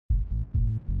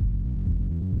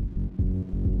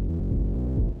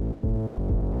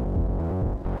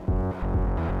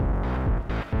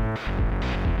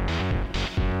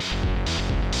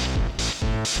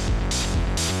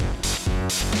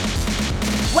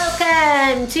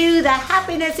Welcome to the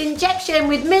Happiness Injection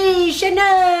with me,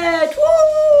 Jeanette.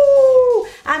 Woo!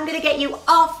 I'm going to get you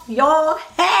off your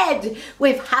head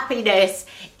with happiness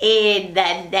in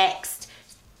the next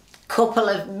couple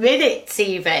of minutes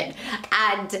even.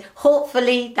 And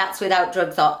hopefully that's without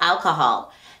drugs or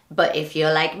alcohol. But if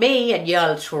you're like me and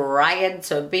you're trying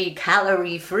to be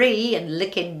calorie free and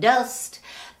licking dust,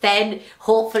 then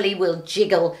hopefully we'll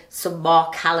jiggle some more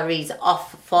calories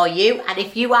off for you. And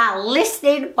if you are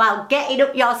listening while getting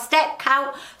up your step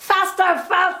count, faster!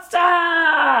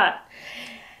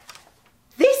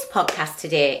 This podcast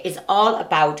today is all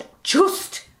about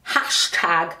just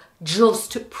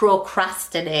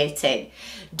procrastinating.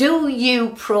 Do you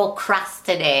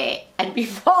procrastinate? And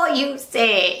before you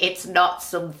say it's not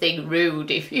something rude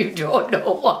if you don't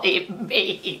know what it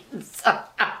means.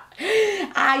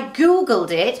 I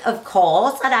googled it, of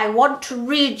course, and I want to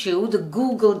read you the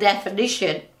Google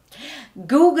definition.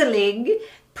 Googling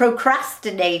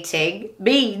procrastinating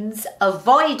means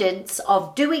avoidance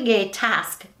of doing a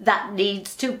task that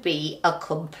needs to be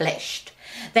accomplished.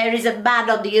 There is a man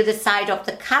on the other side of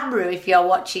the camera, if you're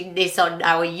watching this on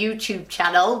our YouTube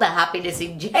channel, The Happiness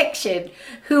Injection,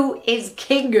 who is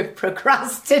king of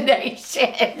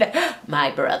procrastination, my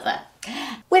brother.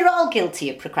 We're all guilty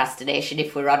of procrastination,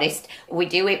 if we're honest. We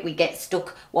do it, we get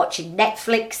stuck watching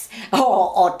Netflix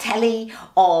or telly,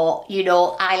 or, you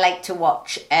know, I like to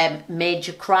watch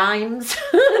Major Crimes.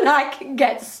 And I can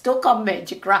get stuck on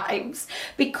Major Crimes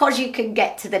because you can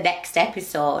get to the next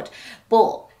episode.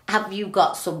 But have you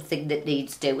got something that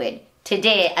needs doing?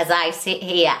 Today, as I sit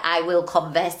here, I will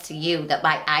confess to you that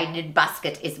my ironing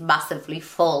basket is massively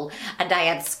full and I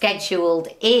had scheduled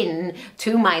in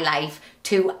to my life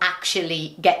to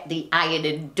actually get the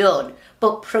ironing done.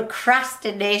 But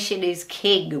procrastination is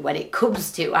king when it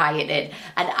comes to ironing,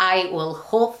 and I will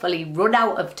hopefully run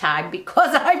out of time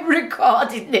because I'm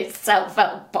recording this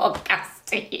self-help podcast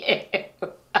to you.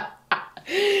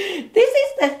 This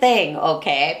is the thing,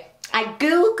 okay? I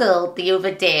googled the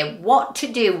other day what to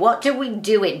do, what are we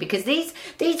doing, because these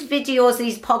videos,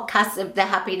 these podcasts of the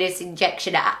Happiness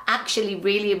Injection are actually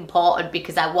really important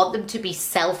because I want them to be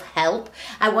self-help.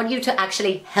 I want you to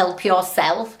actually help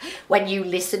yourself when you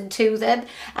listen to them.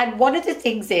 And one of the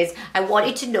things is I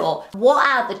wanted to know what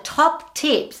are the top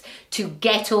tips to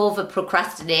get over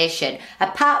procrastination,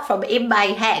 apart from in my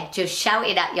head just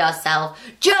shouting at yourself,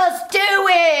 just do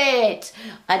it!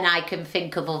 And I can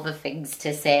think of other things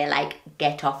to say, like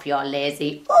get off your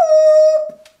lazy.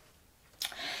 Ooh.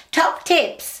 Top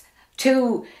tips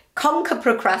to conquer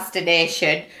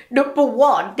procrastination. Number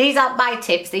one, these aren't my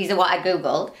tips, these are what I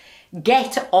googled.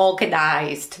 Get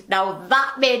organised. Now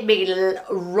that made me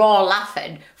raw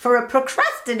laughing. For a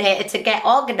procrastinator to get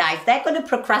organised, they're going to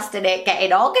procrastinate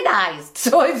getting organised.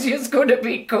 So it's just going to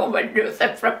become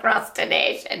another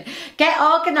procrastination. Get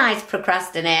organised,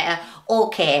 procrastinator.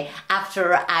 Okay,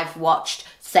 after I've watched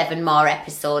 7 more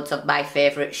episodes of my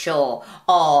favourite show.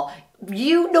 Or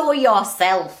you know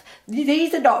yourself.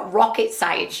 These are not rocket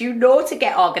science. You know to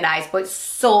get organised, but it's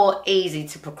so easy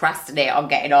to procrastinate on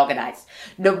getting organised.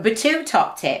 Number 2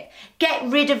 top tip, get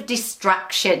rid of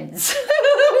distractions.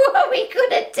 What are we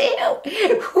going to do?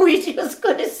 We're just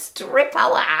going to strip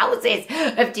our houses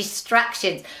of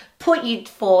distractions. Put your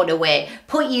phone away,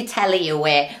 put your telly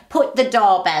away, put the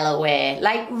doorbell away.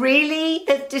 Like, really?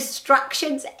 There's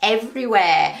distractions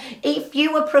everywhere. If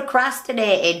you are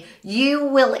procrastinating, you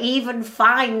will even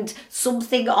find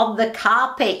something on the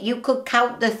carpet. You could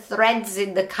count the threads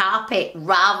in the carpet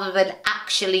rather than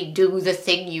actually do the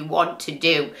thing you want to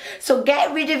do. So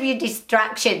get rid of your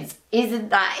distractions. Isn't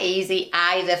that easy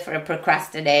either for a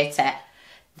procrastinator?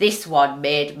 This one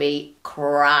made me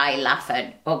cry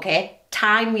laughing, okay?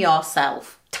 Time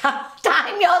yourself.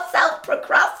 Time yourself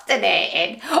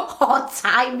procrastinating or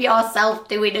time yourself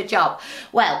doing a job.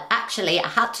 Well, actually, I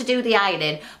had to do the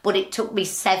ironing, but it took me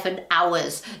 7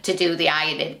 hours to do the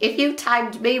ironing. If you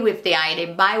timed me with the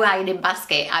ironing, my ironing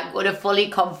basket, I'm going to fully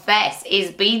confess,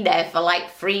 is been there for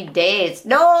like 3 days.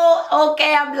 No,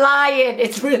 okay, I'm lying.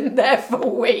 It's been there for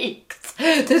weeks.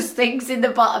 There's things in the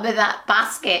bottom of that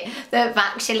basket that have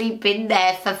actually been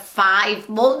there for 5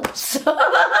 months.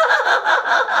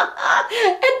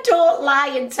 And don't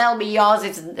lie and tell me yours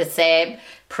isn't the same,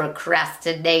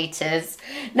 procrastinators.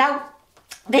 Now,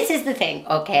 this is the thing,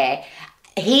 okay?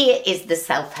 Here is the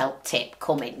self-help tip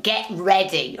coming. Get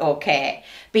ready, okay?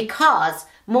 Because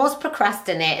most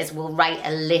procrastinators will write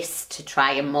a list to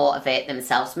try and motivate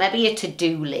themselves. Maybe a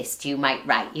to-do list you might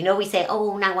write. You know, we say,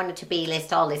 oh, now I want a to-be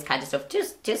list, all this kind of stuff.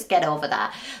 Just get over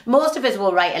that. Most of us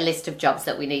will write a list of jobs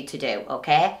that we need to do,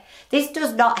 okay? This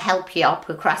does not help your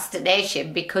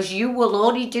procrastination because you will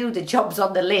only do the jobs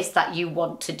on the list that you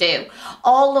want to do.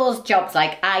 All those jobs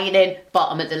like ironing,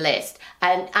 bottom of the list.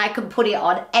 And I can put it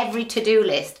on every to-do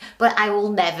list, but I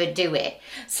will never do it.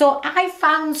 So I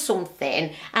found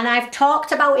something, and I've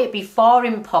talked about it before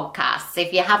in podcasts.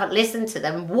 If you haven't listened to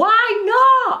them,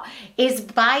 why not? Is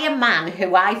by a man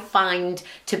who I find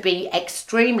to be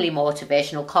extremely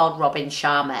motivational called Robin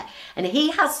Sharma. And he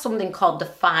has something called the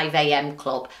 5 a.m.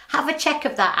 Club. Have a check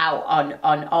of that out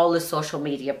on all the social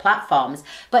media platforms.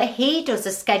 But he does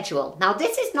a schedule. Now,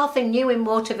 this is nothing new in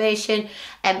motivation.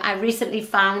 I recently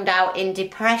found out in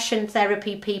depression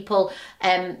therapy, people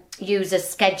use a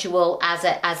schedule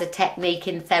as a technique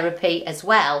in therapy as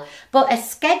well. But a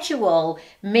schedule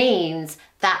means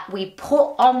that we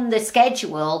put on the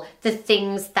schedule the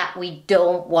things that we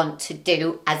don't want to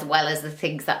do as well as the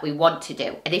things that we want to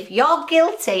do. And if you're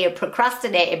guilty of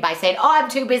procrastinating by saying, oh, I'm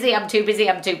too busy,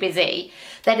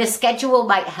 then a schedule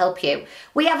might help you.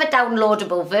 We have a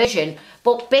downloadable version,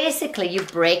 but basically you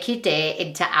break your day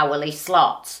into hourly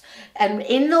slots. And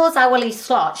in those hourly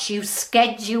slots, you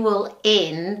schedule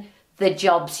in the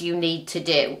jobs you need to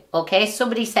do. Okay,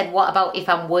 somebody said, what about if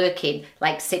I'm working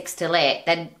like 6 till 8?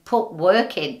 Then put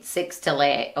working 6 till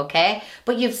 8, okay?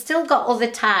 But you've still got other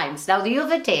times. Now, the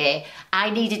other day, I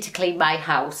needed to clean my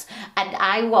house, and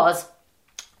I was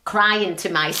crying to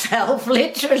myself,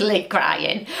 literally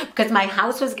crying, because my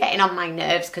house was getting on my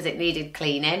nerves because it needed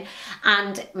cleaning,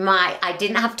 and I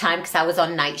didn't have time because I was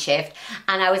on night shift,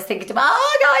 and I was thinking about,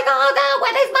 oh my God,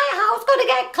 when is my house going to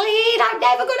get clean? I'm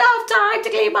never going to have time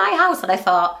to clean my house. And I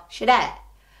thought, Jeanette,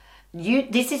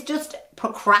 this is just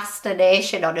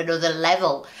procrastination on another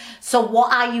level. So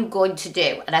what are you going to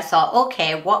do? And I thought,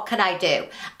 okay, what can I do?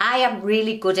 I am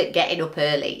really good at getting up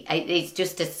early. It's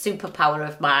just a superpower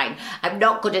of mine. I'm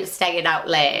not good at staying out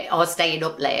late or staying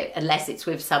up late unless it's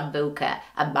with Sambuca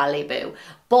and Malibu.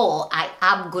 But I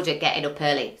am good at getting up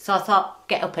early. So I thought,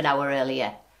 get up an hour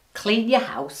earlier. Clean your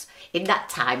house in that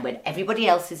time when everybody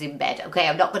else is in bed. Okay,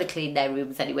 I'm not going to clean their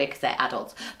rooms anyway because they're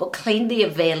adults, but clean the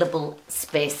available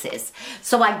spaces.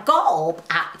 So I got up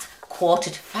at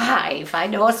 4:45. I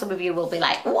know some of you will be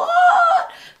like,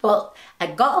 what? But I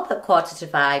got up at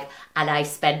 4:45 and I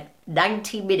spent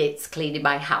 90 minutes cleaning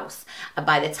my house. And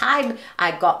by the time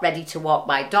I got ready to walk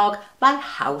my dog, my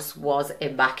house was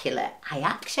immaculate. I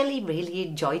actually really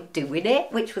enjoyed doing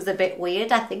it, which was a bit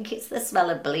weird. I think it's the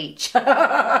smell of bleach. And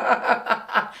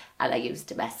I used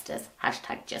Domestos.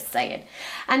 Hashtag just saying.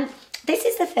 And this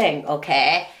is the thing,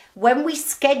 okay? When we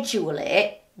schedule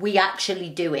it, we actually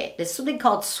do it. There's something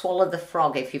called Swallow the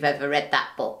Frog, if you've ever read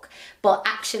that book. But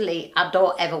actually, I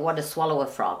don't ever want to swallow a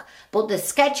frog. But the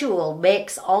schedule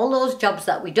makes all those jobs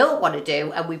that we don't want to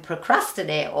do and we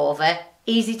procrastinate over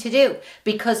easy to do,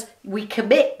 because we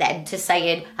commit then to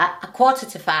saying at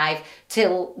 4:45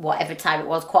 till whatever time it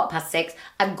was, 6:15,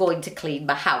 I'm going to clean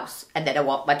my house, and then I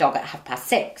walk my dog at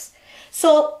 6:30.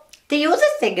 So the other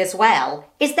thing as well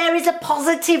is there is a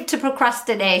positive to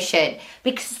procrastination,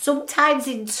 because sometimes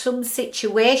in some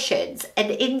situations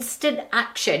an instant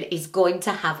action is going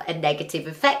to have a negative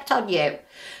effect on you.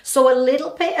 So a little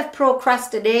bit of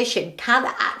procrastination can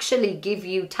actually give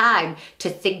you time to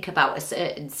think about a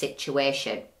certain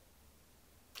situation.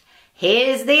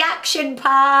 Here's the action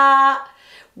part.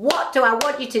 What do I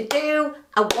want you to do?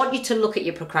 I want you to look at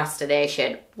your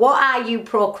procrastination. What are you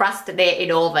procrastinating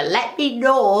over? Let me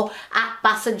know at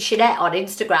Bass and Jeanette on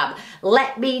Instagram.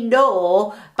 Let me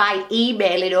know by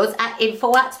emailing us at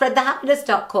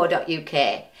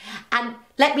info@spreadthehappiness.co.uk. And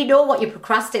let me know what you're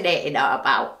procrastinating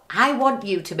about. I want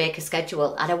you to make a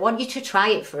schedule, and I want you to try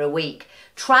it for a week.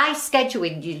 Try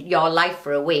scheduling your life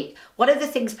for a week. One of the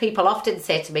things people often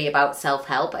say to me about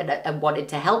self-help and wanting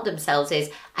to help themselves is,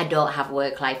 I don't have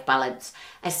work-life balance.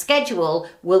 A schedule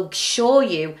will show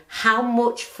you how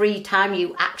much free time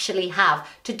you actually have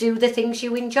to do the things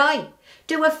you enjoy.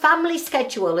 Do a family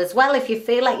schedule as well. If you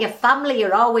feel like your family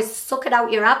are always sucking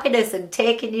out your happiness and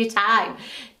taking your time,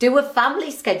 do a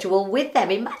family schedule with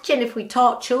them. Imagine if we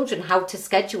taught children how to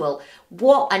schedule.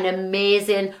 What an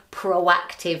amazing,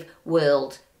 proactive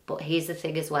world. But here's the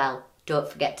thing as well. Don't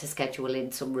forget to schedule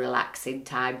in some relaxing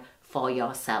time for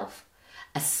yourself.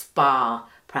 A spa,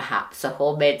 perhaps, a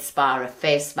homemade spa, a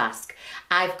face mask.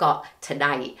 I've got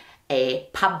tonight a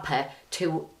pamper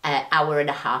 2 hour and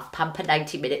a half, pamper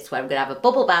 90 minutes, where I'm going to have a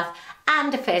bubble bath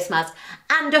and a face mask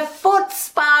and a foot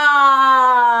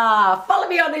spa. Follow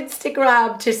me on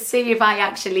Instagram to see if I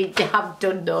actually have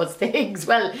done those things.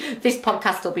 Well, this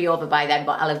podcast will be over by then,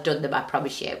 but I'll have done them, I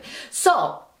promise you.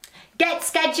 So get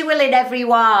scheduling,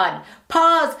 everyone.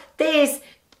 Pause this.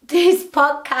 this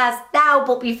podcast now,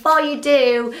 but before you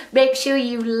do, make sure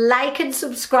you like and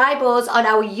subscribe us on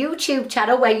our YouTube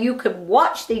channel where you can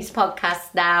watch these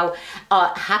podcasts now.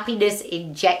 Happiness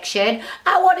Injection.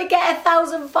 I want to get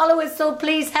 1,000 followers, so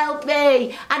please help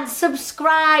me and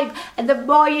subscribe. And the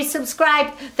more you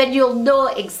subscribe, then you'll know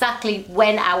exactly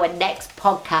when our next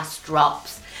podcast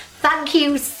drops. Thank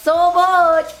you so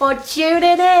much for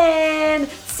tuning in.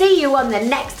 See you on the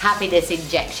next Happiness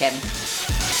Injection.